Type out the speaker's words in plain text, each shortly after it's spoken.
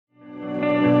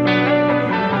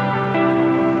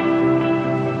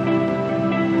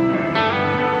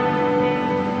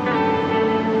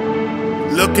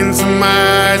look into my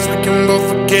eyes, we can both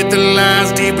forget the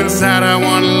lies. Deep inside I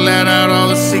wanna let out all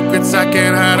the secrets I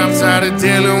can't hide. I'm tired of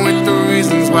dealing with the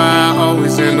reasons why I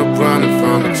always end up running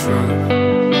from the truth.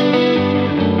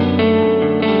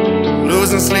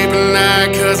 Losing sleep at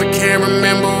night cause I can't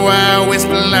remember why I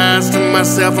whisper lies to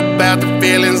myself about the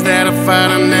feelings that I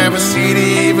fight. I never see the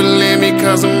evil in me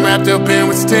cause I'm wrapped up in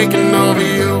what's taking over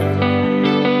you.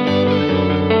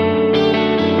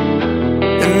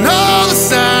 And all the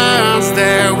signs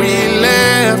that we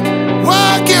left,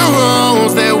 walking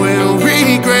roads that we'll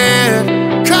regret,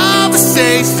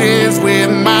 conversations with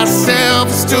myself.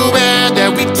 It's too bad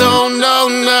that we don't know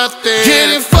nothing.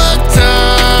 Getting fucked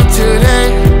up today,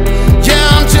 yeah,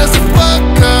 I'm just a fuck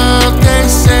up. They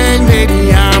say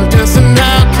maybe I'm just an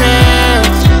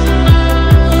outcast,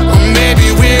 or maybe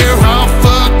we're all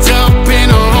fucked up in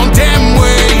our own damn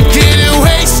way. Getting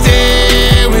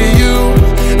wasted with you,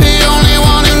 the only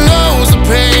one who knows the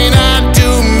pain I do.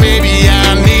 Maybe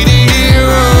I need a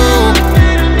hero,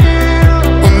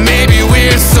 or maybe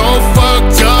we're so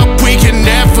fucked up we can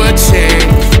never change.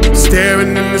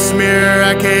 Staring in this mirror,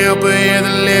 I can't help but hear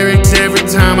the lyrics. Every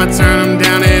time I turn them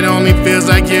down, it only feels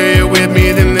like you're here with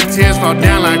me. Then the tears fall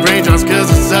down like raindrops cause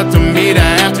it's up to me.